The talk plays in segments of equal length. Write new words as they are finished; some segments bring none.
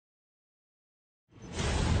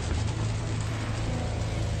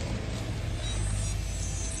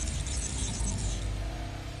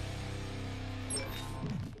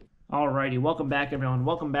Alrighty, welcome back everyone.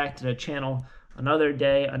 Welcome back to the channel. Another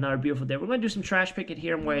day, another beautiful day. We're going to do some trash picking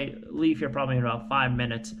here. I'm going to leave here probably in about 5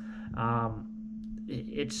 minutes.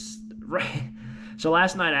 It's right. So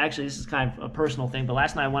last night, actually, this is kind of a personal thing, but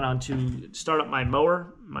last night I went on to start up my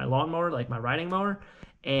mower, my lawnmower, like my riding mower,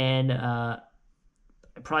 and I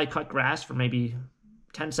probably cut grass for maybe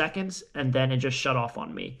 10 seconds, and then it just shut off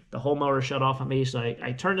on me. The whole mower shut off on me, so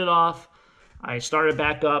I turned it off. I started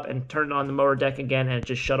back up and turned on the mower deck again, and it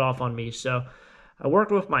just shut off on me. So I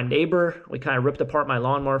worked with my neighbor. We kind of ripped apart my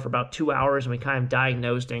lawnmower for about 2 hours, and we kind of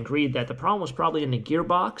diagnosed and agreed that the problem was probably in the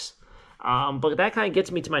gearbox. But that kind of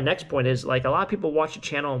gets me to my next point is, like, a lot of people watch the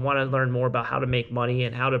channel and want to learn more about how to make money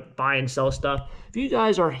and how to buy and sell stuff. If you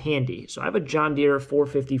guys are handy, so I have a John Deere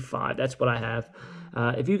 455. That's what I have.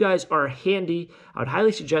 If you guys are handy, I would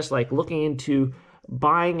highly suggest, like, looking into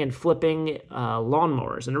buying and flipping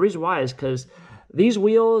lawnmowers. And the reason why is because these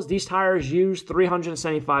wheels, these tires use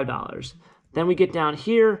 $375. Then we get down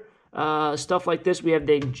here, stuff like this. We have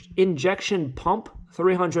the injection pump,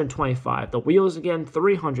 $325. The wheels, again,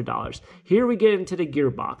 $300. Here we get into the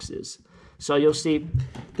gearboxes. So you'll see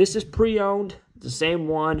this is pre-owned, the same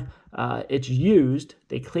one. It's used.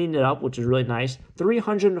 They cleaned it up, which is really nice.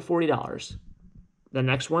 $340. The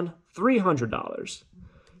next one, $300.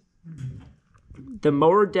 The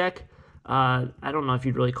mower deck, I don't know if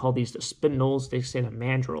you'd really call these the spindles. They say the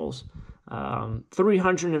mandrels.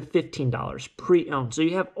 $315 pre-owned. So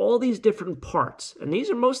you have all these different parts, and these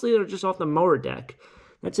are mostly just off the mower deck.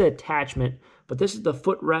 That's an attachment, but this is the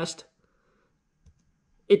footrest.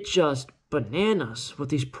 It's just bananas what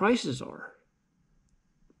these prices are.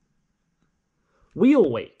 Wheel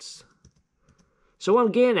weights. So what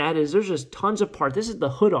I'm getting at is there's just tons of parts. This is the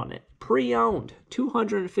hood on it. Pre-owned,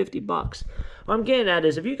 $250. What I'm getting at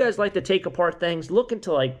is if you guys like to take apart things, look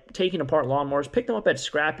into like taking apart lawnmowers, pick them up at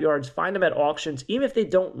scrap yards, find them at auctions. Even if they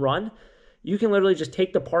don't run, you can literally just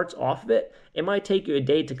take the parts off of it. It might take you a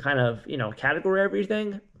day to kind of,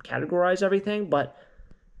 categorize everything, but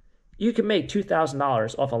you can make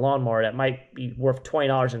 $2,000 off a lawnmower that might be worth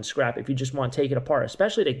 $20 in scrap if you just want to take it apart,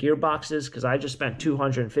 especially the gearboxes, because I just spent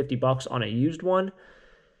 $250 on a used one.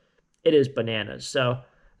 It is bananas. So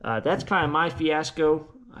that's kind of my fiasco.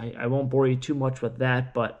 I won't bore you too much with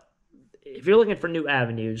that, but if you're looking for new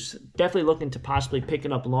avenues, definitely look into possibly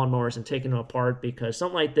picking up lawnmowers and taking them apart, because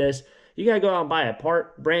something like this, you got to go out and buy a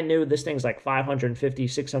part, brand new. This thing's like $550,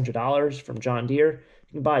 $600 from John Deere.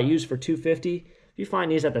 You can buy it used for $250. If you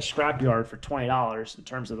find these at the scrapyard for $20 in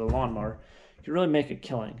terms of the lawnmower, you can really make a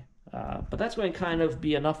killing. But that's going to kind of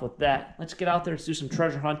be enough with that. Let's get out there and do some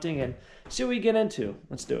treasure hunting and see what we get into.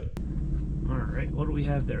 Let's do it. All right, what do we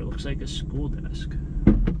have there? Looks like a school desk.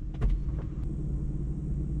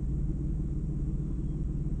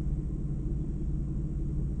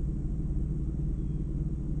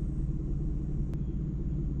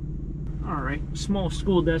 All right, small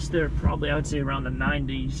school desk there, probably I would say around the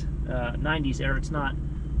 90s era. It's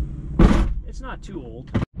not too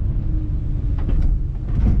old.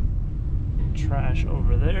 Trash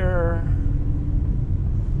over there.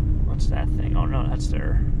 What's that thing? Oh no, that's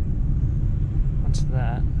their. What's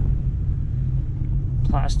that?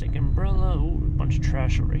 Plastic umbrella. Ooh, a bunch of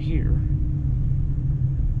trash over here.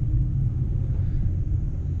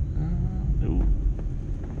 Ooh,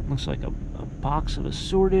 looks like a box of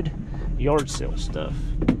assorted yard sale stuff.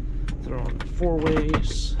 Throw on the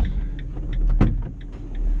 4-ways.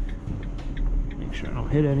 Make sure I don't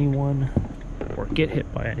hit anyone or get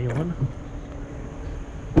hit by anyone.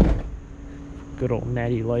 Good old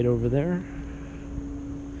natty light over there.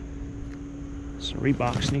 Some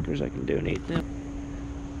Reebok sneakers, I can donate them.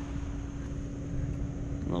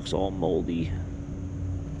 It looks all moldy.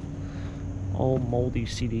 All moldy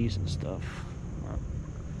CDs and stuff.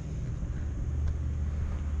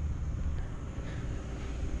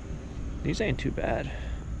 These ain't too bad.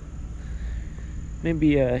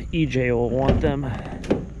 Maybe EJ will want them.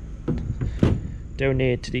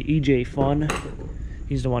 Donate to the EJ Fund.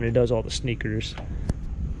 He's the one who does all the sneakers.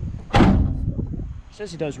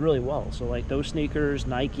 Says he does really well. So like those sneakers,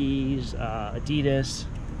 Nikes, Adidas,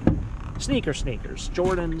 sneakers,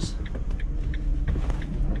 Jordans.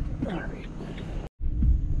 All right.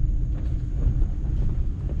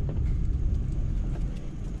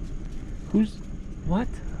 What?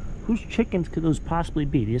 Whose chickens could those possibly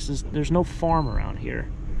be? There's no farm around here.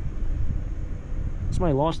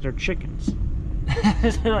 Somebody lost their chickens.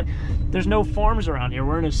 There's no farms around here.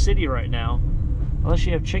 We're in a city right now. Unless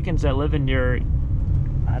you have chickens that live in your,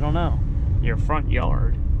 I don't know, your front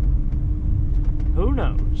yard. Who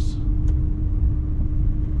knows?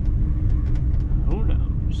 Who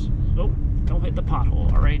knows? Oh, don't hit the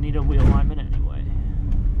pothole. Alright, need a wheel alignment anyway.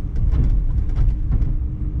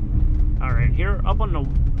 All right,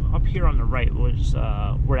 up here on the right was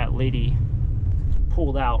where that lady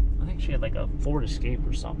pulled out. I think she had like a Ford Escape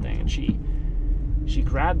or something, and she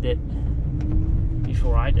grabbed it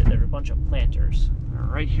before I did. There were a bunch of planters.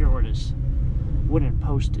 Right here where this wooden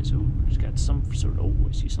post is. Ooh, it's got some sort of, oh,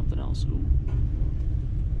 I see something else. Ooh.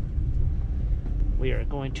 We are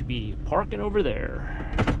going to be parking over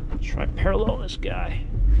there. Let's try to parallel this guy.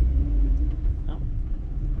 Oh.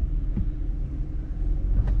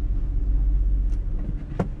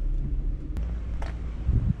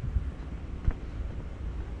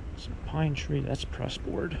 It's a pine tree. That's press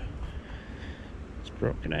board. It's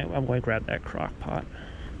broken. I'm going to grab that crock pot.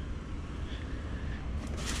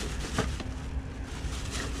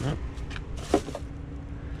 Nope.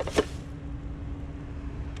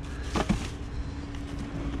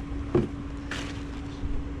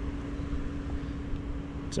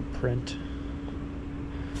 It's a print.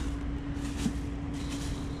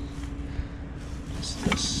 What's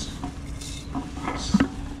this?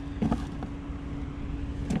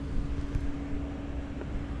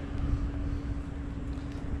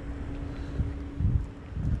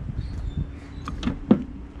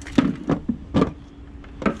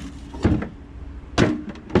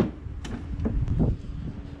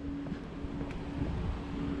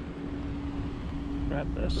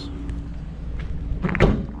 Grab this.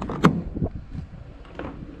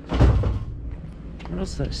 What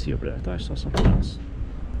else did I see over there? I thought I saw something else.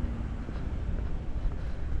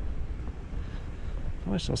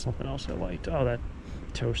 I saw something else I liked. Oh, that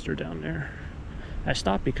toaster down there. I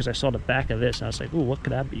stopped because I saw the back of this and I was like, ooh, what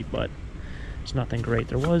could that be? But it's nothing great.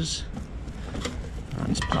 There was,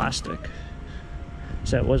 it's plastic.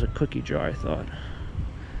 So it was a cookie jar, I thought.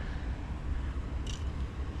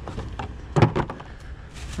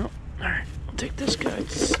 Alright, I'll take this guy.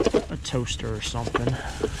 It's a toaster or something.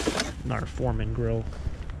 Not a Foreman grill.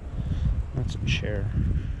 That's a chair.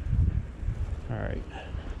 Alright.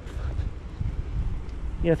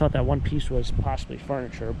 Yeah, I thought that one piece was possibly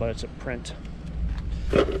furniture, but it's a print.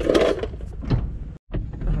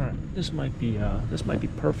 Alright, this might be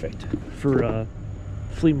perfect for a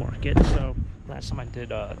flea market. So last time I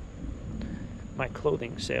did my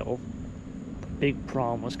clothing sale, the big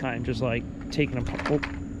problem was kind of just like taking them apart.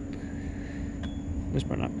 Oh, this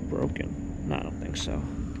might not be broken. No, I don't think so.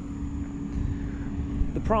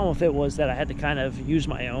 The problem with it was that I had to kind of use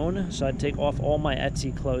my own, so I'd take off all my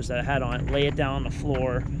Etsy clothes that I had on it, lay it down on the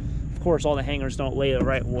floor. Of course, all the hangers don't lay the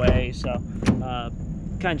right way, so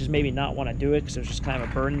kind of just made me not want to do it because it was just kind of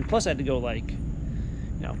a burden. Plus, I had to go, like,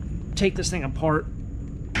 you know, take this thing apart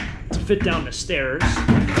to fit down the stairs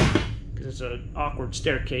because it's an awkward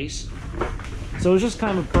staircase. So it was just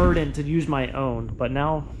kind of a burden to use my own, but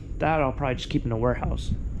now that I'll probably just keep in the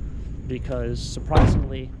warehouse because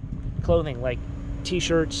surprisingly, clothing like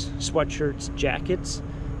t-shirts, sweatshirts, jackets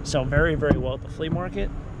sell very, very well at the flea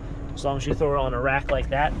market as long as you throw it on a rack like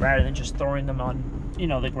that rather than just throwing them on, you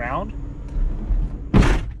know, the ground.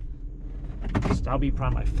 So that'll be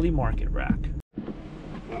probably my flea market rack.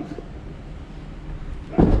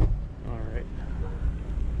 Alright.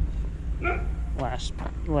 Last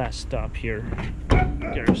stop here.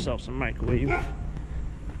 Get ourselves a microwave.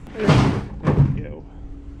 There we go.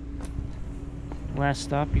 Last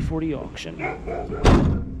stop before the auction.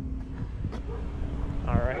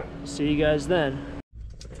 Alright, see you guys then.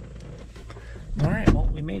 Alright, well,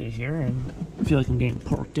 we made it here, and I feel like I'm getting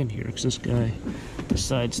parked in here because this guy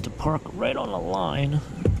decides to park right on the line.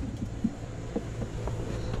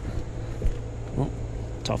 Well,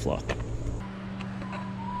 tough luck.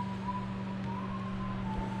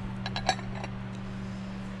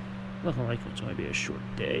 Looking like it's going to be a short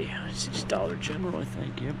day. It's Dollar General, I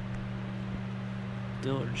think, yep.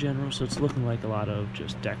 Dollar General, so it's looking like a lot of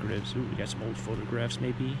just decoratives. Ooh, we got some old photographs,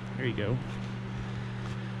 maybe. There you go.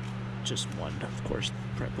 Just one, of course.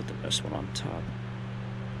 Probably put the best one on top.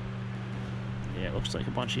 Yeah, it looks like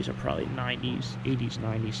a bunch of these are probably 90s, 80s,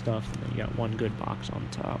 90s stuff, and then you got one good box on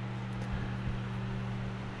top.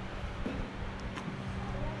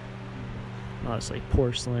 It's like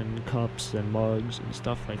porcelain cups and mugs and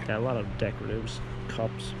stuff like that. A lot of decoratives,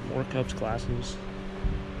 cups, more cups, glasses.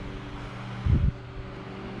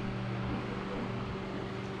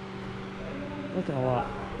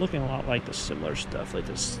 Looking a lot like the similar stuff, like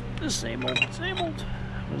this same old.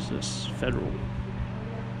 What is this? Federal.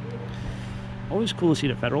 Always cool to see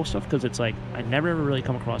the Federal stuff because it's like I never ever really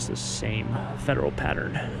come across this same Federal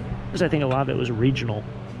pattern because I think a lot of it was regional.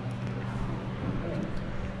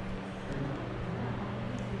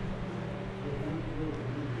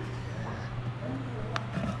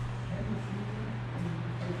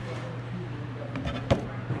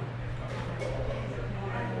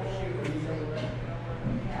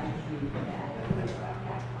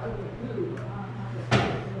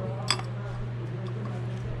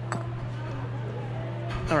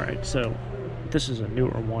 Alright, so this is a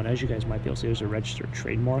newer one. As you guys might be able to see, there's a registered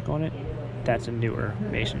trademark on it. That's a newer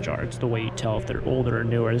mason jar. It's the way you tell if they're older or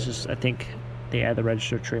newer. This is, I think, they had the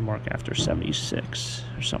registered trademark after 76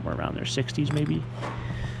 or somewhere around there, 60s maybe.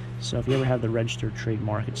 So if you ever have the registered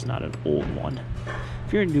trademark, it's not an old one.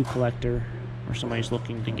 If you're a new collector or somebody's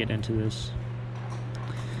looking to get into this,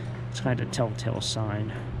 it's kind of a telltale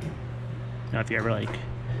sign. Now, if you're ever like,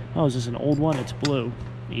 oh, is this an old one? It's blue.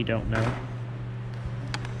 You don't know.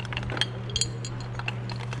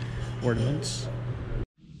 Ornaments.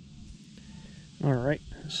 Alright,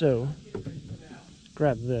 so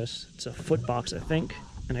grab this. It's a foot box, I think,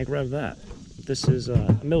 and I grabbed that. This is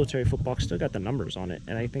a military foot box. Still got the numbers on it,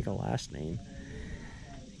 and I think a last name.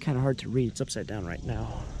 Kind of hard to read. It's upside down right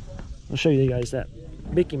now. I'll show you guys that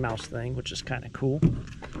Mickey Mouse thing, which is kind of cool.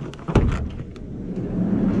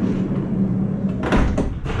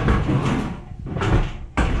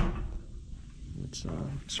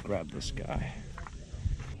 Let's grab this guy.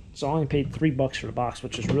 So I only paid $3 for the box,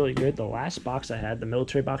 which is really good. The last box I had, the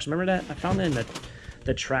military box, remember that? I found it in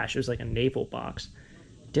the trash. It was like a naval box.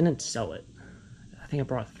 Didn't sell it. I think I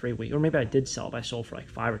brought it 3 weeks, or maybe I did sell it, but I sold for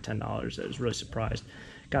like $5 or $10. I was really surprised.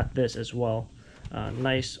 Got this as well.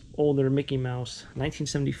 Nice older Mickey Mouse,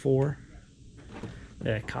 1974.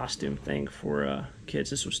 Costume thing for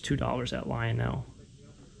kids. This was $2 at Lionel.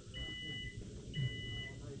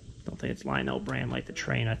 Don't think it's Lionel brand like the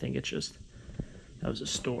train. I think it's just, that was a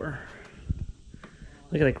store.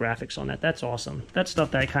 Look at the graphics on that. That's awesome. That's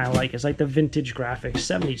stuff that I kind of like. It's like the vintage graphics.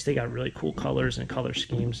 70s, they got really cool colors and color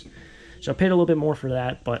schemes. So I paid a little bit more for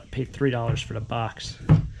that, but paid $3 for the box.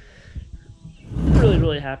 Really,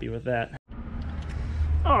 really happy with that.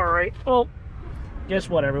 Alright, well, guess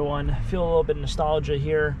what, everyone? Feel a little bit of nostalgia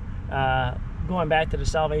here. Going back to the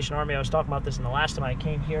Salvation Army, I was talking about this in the last time I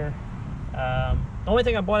came here. The only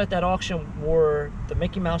thing I bought at that auction were the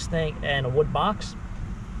Mickey Mouse thing and a wood box.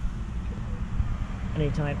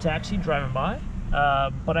 Anytime taxi driving by.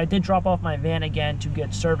 But I did drop off my van again to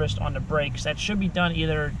get serviced on the brakes. That should be done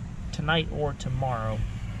either tonight or tomorrow.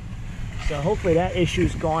 So hopefully that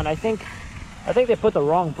issue's gone. I think they put the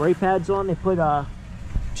wrong brake pads on. They put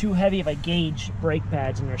too heavy of a gauge brake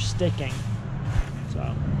pads and they're sticking.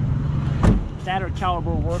 So that or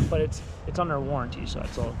caliber will work, but it's under warranty, so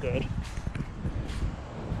it's all good.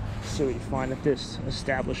 Let's see what you find at this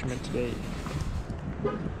establishment today.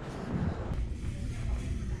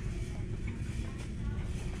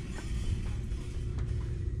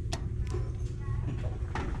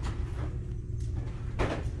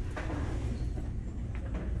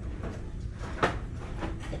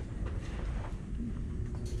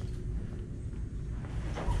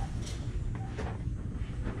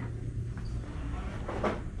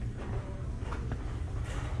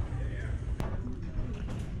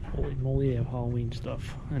 Holy moly, they have Halloween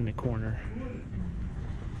stuff in the corner.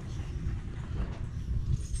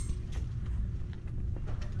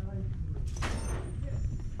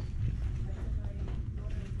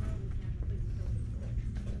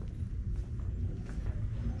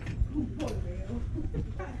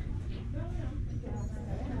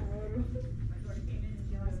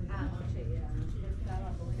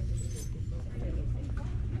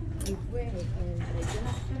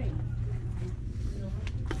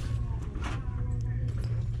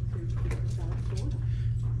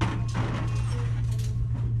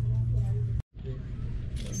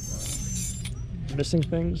 Missing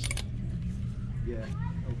things? Yeah. Okay.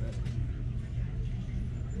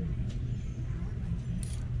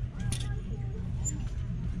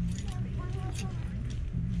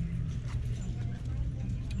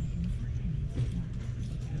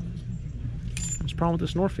 What's the problem with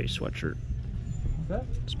this North Face sweatshirt? What's that?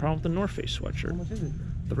 What's the problem with the North Face sweatshirt? How much is it?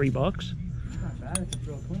 $3? It's not bad. It's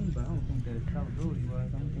real clean, but I don't think that colorability wise,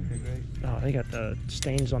 I don't think they're great. Oh, they got the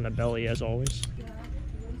stains on the belly as always.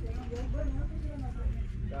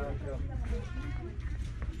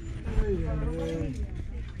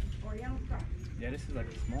 Yeah, this is like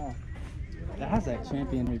a small. That has that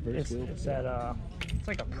champion reverse wheel. It's that it's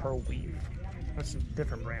like a Pro Weave. That's a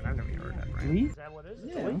different brand. I've never even heard that brand. Weave? Is that what it is?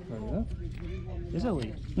 Yeah, I've heard of that. Is it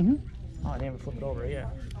Weave? Mm-hmm. Oh, I didn't even flip it over. Yeah,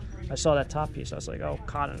 I saw that top piece. I was like, oh,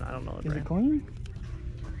 cotton. I don't know the Is brand. it clean?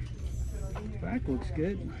 Back looks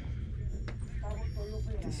good.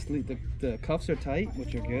 The cuffs are tight,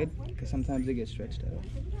 which are good, because sometimes they get stretched out.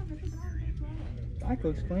 Back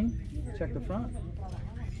looks clean. Check the front.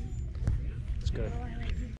 It's good.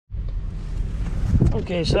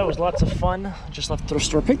 Okay, so that was lots of fun. Just left the thrift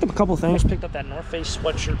store. Picked up a couple things. Picked up that North Face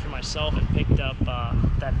sweatshirt for myself and picked up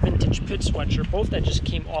that vintage pit sweatshirt. Both that just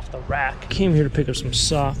came off the rack. Came here to pick up some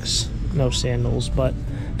socks. No sandals, but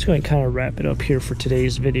it's going to kind of wrap it up here for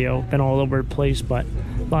today's video. Been all over the place, but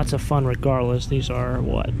lots of fun regardless. These are,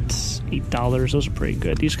 what, $8? Those are pretty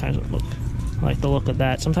good. These kinds of look, I like the look of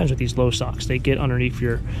that. Sometimes with these low socks, they get underneath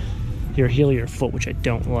your heel of your foot, which I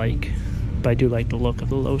don't like. But I do like the look of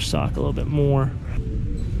the low sock a little bit more.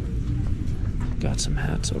 Got some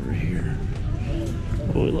hats over here.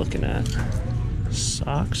 What are we looking at?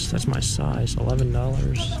 Socks, that's my size, $11.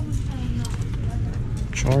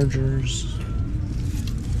 Chargers.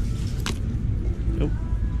 Nope.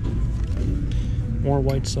 More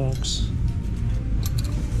white socks.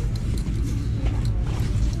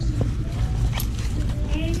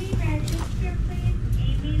 Amy, register, please.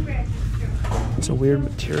 Amy, register. It's a weird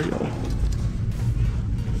material.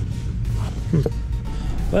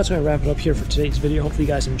 Well, that's going to wrap it up here for today's video. Hopefully you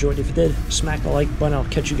guys enjoyed. If you did, smack the like button. I'll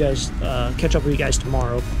catch up with you guys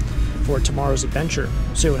tomorrow for tomorrow's adventure.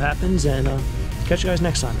 See what happens, and catch you guys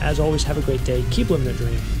next time. As always, have a great day. Keep living the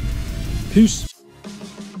dream. Peace.